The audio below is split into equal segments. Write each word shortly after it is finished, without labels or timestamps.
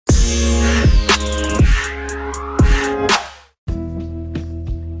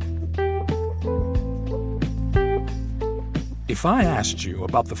If I asked you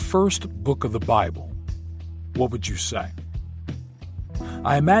about the first book of the Bible, what would you say?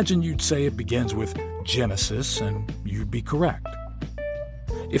 I imagine you'd say it begins with Genesis, and you'd be correct.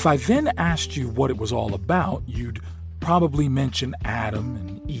 If I then asked you what it was all about, you'd probably mention Adam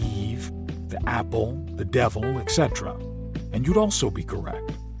and Eve, the apple, the devil, etc., and you'd also be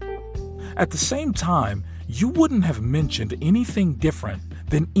correct. At the same time, you wouldn't have mentioned anything different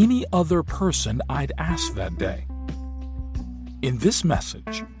than any other person I'd asked that day. In this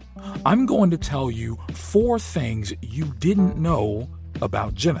message, I'm going to tell you 4 things you didn't know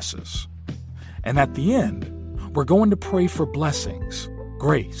about Genesis. And at the end, we're going to pray for blessings,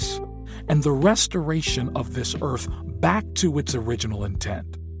 grace, and the restoration of this earth back to its original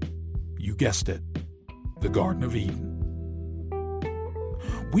intent. You guessed it, the Garden of Eden.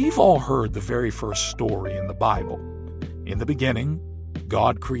 We've all heard the very first story in the Bible. In the beginning,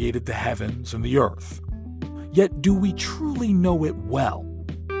 God created the heavens and the earth. Yet do we truly know it well?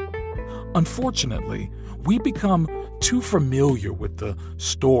 Unfortunately, we become too familiar with the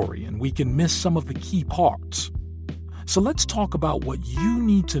story and we can miss some of the key parts. So let's talk about what you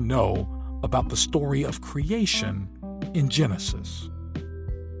need to know about the story of creation in Genesis.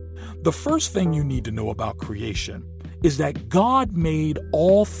 The first thing you need to know about creation is that God made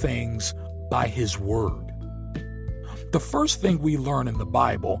all things by His Word. The first thing we learn in the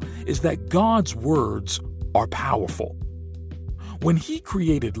Bible is that God's words are powerful. When He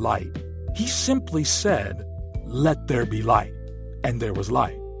created light, He simply said, "Let there be light," and there was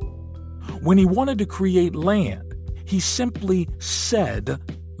light. When He wanted to create land, He simply said,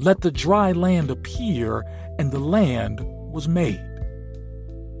 "Let the dry land appear," and the land was made.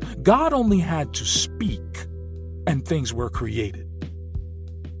 God only had to speak, and things were created.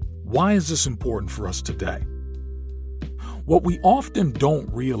 Why is this important for us today? What we often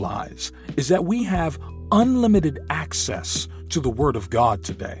don't realize is that we have unlimited access to the Word of God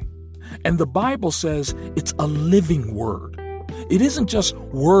today. And the Bible says it's a living Word. It isn't just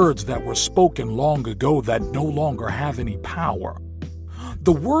words that were spoken long ago that no longer have any power.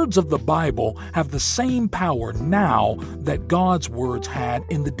 The words of the Bible have the same power now that God's words had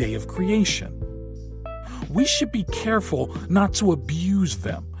in the day of creation. We should be careful not to abuse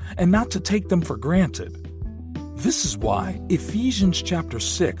them and not to take them for granted. This is why Ephesians chapter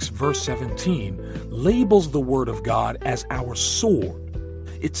 6, verse 17 labels the Word of God as our sword.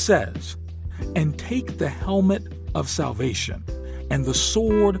 It says, "And take the helmet of salvation and the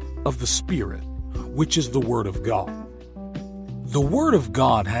sword of the Spirit, which is the Word of God." The Word of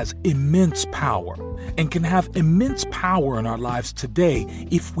God has immense power and can have immense power in our lives today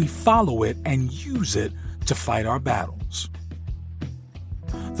if we follow it and use it to fight our battles.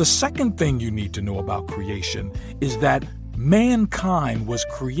 The second thing you need to know about creation is that mankind was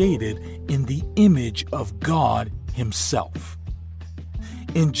created in the image of God Himself.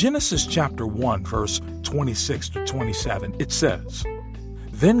 In Genesis chapter 1, verse 26 to 27, it says,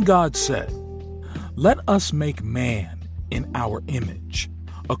 "Then God said, 'Let us make man in our image,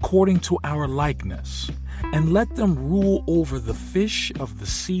 according to our likeness, and let them rule over the fish of the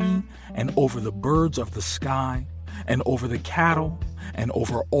sea, and over the birds of the sky, and over the cattle, and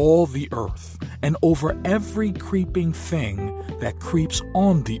over all the earth, and over every creeping thing that creeps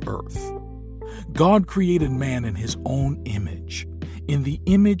on the earth.' God created man in His own image. In the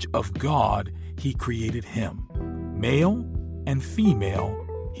image of God, He created him. Male and female,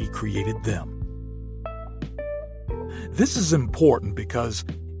 He created them." This is important because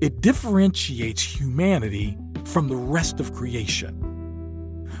it differentiates humanity from the rest of creation.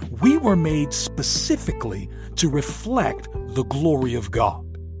 We were made specifically to reflect the glory of God.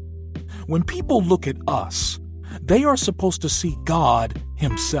 When people look at us, they are supposed to see God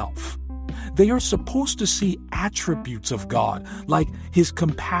Himself. They are supposed to see attributes of God like His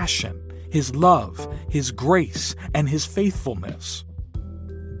compassion, His love, His grace, and His faithfulness.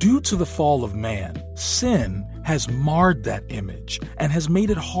 Due to the fall of man, sin has marred that image and has made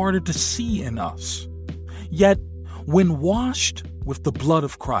it harder to see in us. Yet, when washed with the blood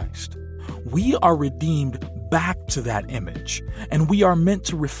of Christ, we are redeemed back to that image, and we are meant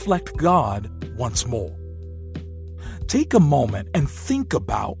to reflect God once more. Take a moment and think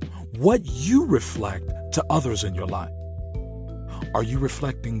about what you reflect to others in your life. Are you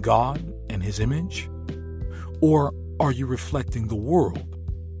reflecting God and His image? Or are you reflecting the world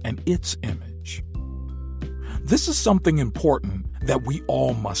and its image? This is something important that we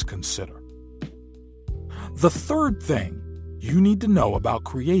all must consider. The third thing you need to know about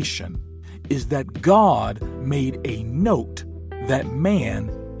creation is that God made a note that man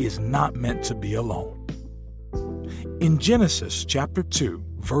is not meant to be alone. In Genesis chapter 2,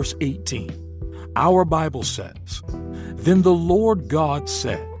 verse 18, our Bible says, Then the Lord God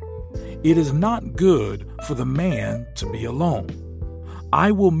said, "It is not good for the man to be alone.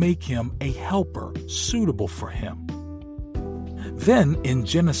 I will make him a helper suitable for him." Then in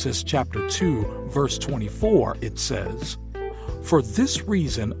Genesis chapter 2, verse 24, it says, "For this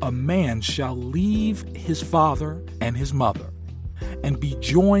reason a man shall leave his father and his mother, and be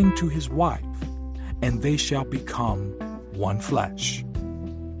joined to his wife, and they shall become one flesh."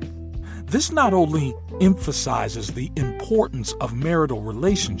 This not only emphasizes the importance of marital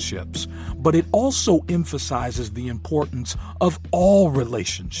relationships, but it also emphasizes the importance of all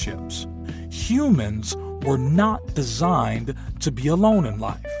relationships. Humans were not designed to be alone in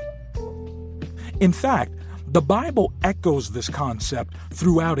life. In fact, the Bible echoes this concept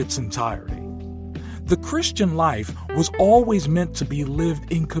throughout its entirety. The Christian life was always meant to be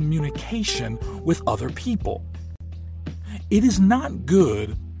lived in communication with other people. It is not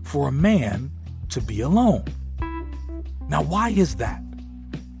good for a man to be alone. Now, why is that?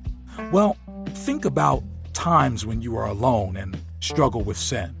 Well, think about times when you are alone and struggle with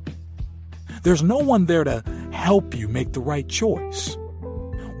sin. There's no one there to help you make the right choice.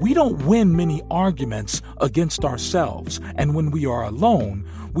 We don't win many arguments against ourselves, and when we are alone,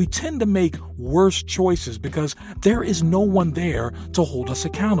 we tend to make worse choices because there is no one there to hold us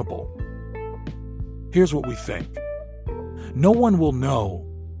accountable. Here's what we think. No one will know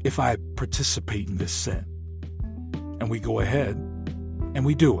if I participate in this sin. And we go ahead and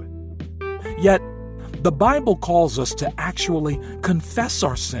we do it. Yet, the Bible calls us to actually confess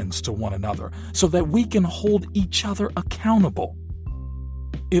our sins to one another so that we can hold each other accountable.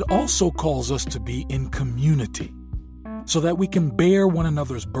 It also calls us to be in community so that we can bear one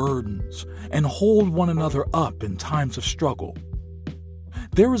another's burdens and hold one another up in times of struggle.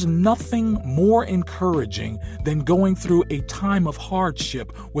 There is nothing more encouraging than going through a time of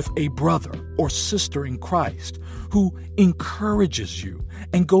hardship with a brother or sister in Christ who encourages you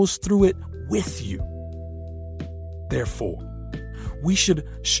and goes through it with you. Therefore, we should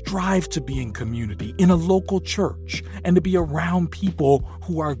strive to be in community, in a local church, and to be around people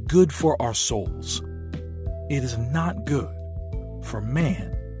who are good for our souls. It is not good for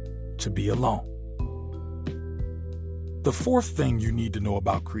man to be alone. The fourth thing you need to know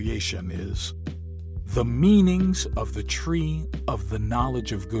about creation is the meanings of the tree of the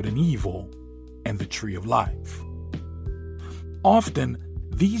knowledge of good and evil and the tree of life. Often,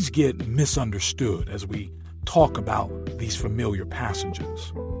 these get misunderstood as we talk about these familiar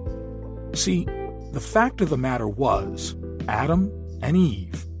passages. See, the fact of the matter was, Adam and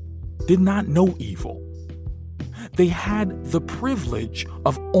Eve did not know evil. They had the privilege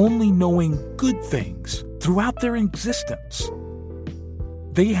of only knowing good things throughout their existence.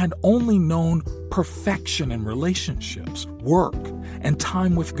 They had only known perfection in relationships, work, and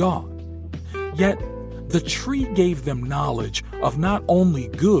time with God. Yet, the tree gave them knowledge of not only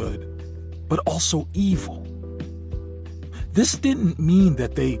good, but also evil. This didn't mean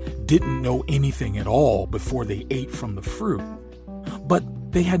that they didn't know anything at all before they ate from the fruit, but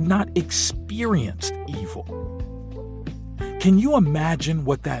they had not experienced evil. Can you imagine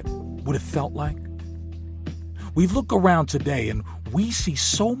what that would have felt like? We look around today and we see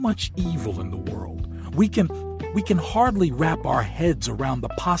so much evil in the world. We can hardly wrap our heads around the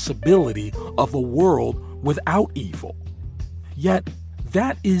possibility of a world without evil. Yet,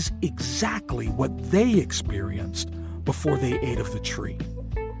 that is exactly what they experienced before they ate of the tree.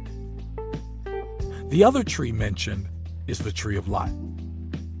 The other tree mentioned is the tree of life.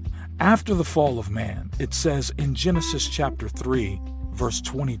 After the fall of man, it says in Genesis chapter 3, verse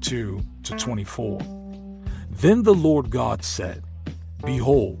 22 to 24, "Then the Lord God said,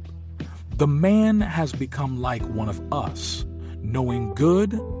 Behold, the man has become like one of us, knowing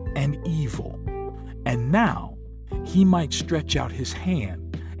good and evil. And now he might stretch out his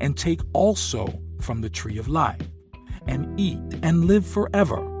hand and take also from the tree of life, and eat and live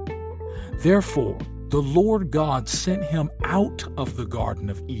forever. Therefore, the Lord God sent him out of the Garden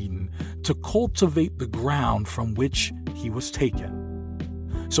of Eden to cultivate the ground from which he was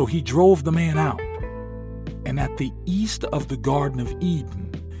taken. So he drove the man out, and at the east of the Garden of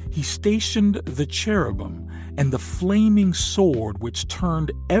Eden, he stationed the cherubim and the flaming sword which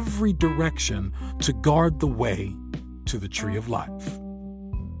turned every direction to guard the way to the tree of life."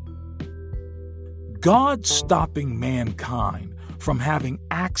 God stopping mankind from having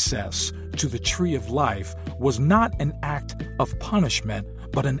access to the tree of life was not an act of punishment,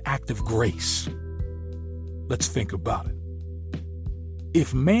 but an act of grace. Let's think about it.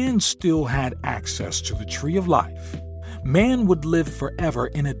 If man still had access to the tree of life, man would live forever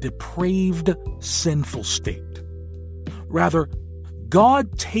in a depraved, sinful state. Rather,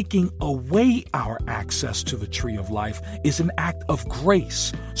 God taking away our access to the tree of life is an act of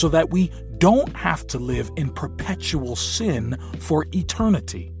grace so that we don't have to live in perpetual sin for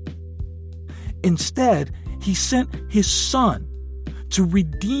eternity. Instead, He sent His Son to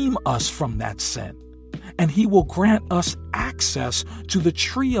redeem us from that sin, and He will grant us access to the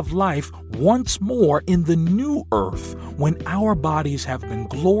tree of life once more in the new earth when our bodies have been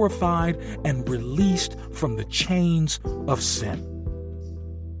glorified and released from the chains of sin.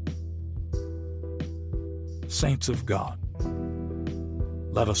 Saints of God,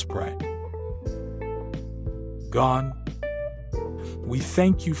 let us pray. God, we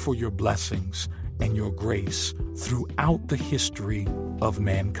thank You for Your blessings and Your grace throughout the history of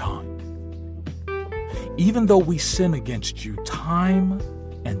mankind. Even though we sin against You time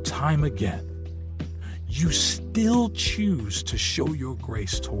and time again, You still choose to show Your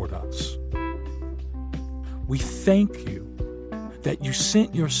grace toward us. We thank You that You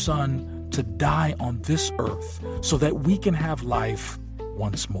sent Your Son to die on this earth so that we can have life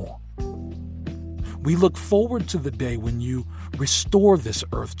once more. We look forward to the day when You restore this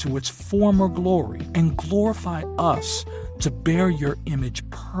earth to its former glory and glorify us to bear Your image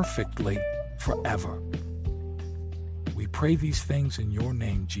perfectly forever. We pray these things in Your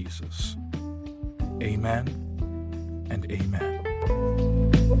name, Jesus. Amen and amen.